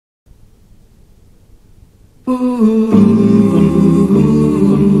Ooh,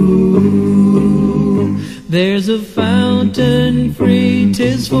 there's a fountain free,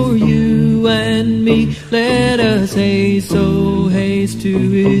 'tis for you and me. Let us haste, oh haste to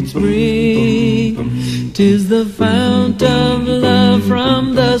its brink. 'Tis the fount of love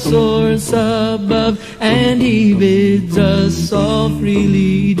from the source above, and He bids us all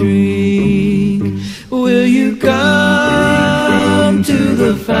freely drink. Will you come to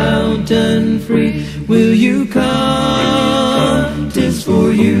the fountain free? Will you come? 'Tis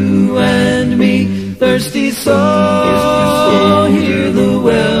for you and me. Thirsty soul, hear the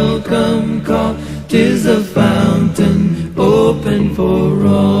welcome call. 'Tis a fountain open for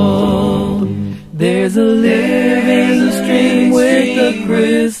all. There's a living stream with a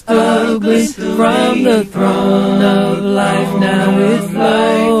crystal gleam. From the throne of life now it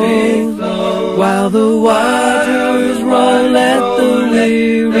flows. While the waters roll, let the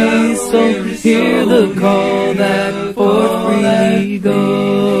weary soul hear the call that forth freely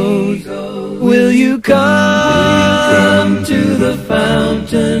goes. Will you come to the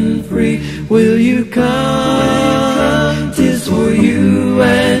fountain free? Will you come? 'Tis for you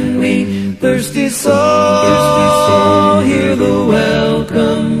and me. Thirsty soul, hear the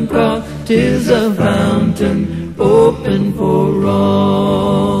welcome call. 'Tis a fountain open for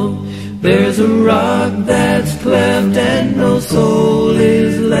all. There's a rock that's cleft and no soul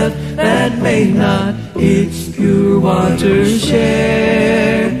is left that may not its pure waters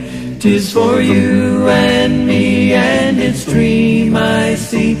share. 'Tis for you and me, and its stream I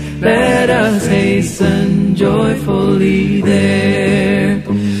see. Let us hasten joyfully there.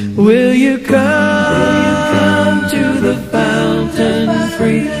 Will you come to the fountain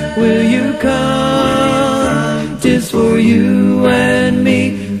free? Will you come? 'Tis for you and me.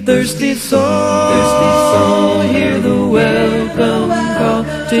 Thirsty soul, hear the welcome call.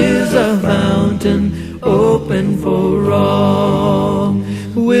 'Tis a fountain open for all.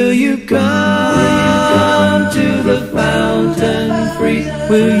 Will you come to the fountain free?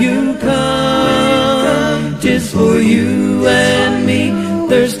 Will you come? 'Tis for you and me.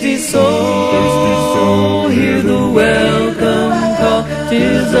 Thirsty soul, hear the welcome call.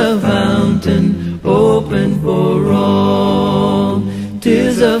 'Tis a fountain open for all.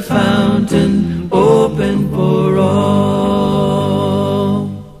 'Tis a fountain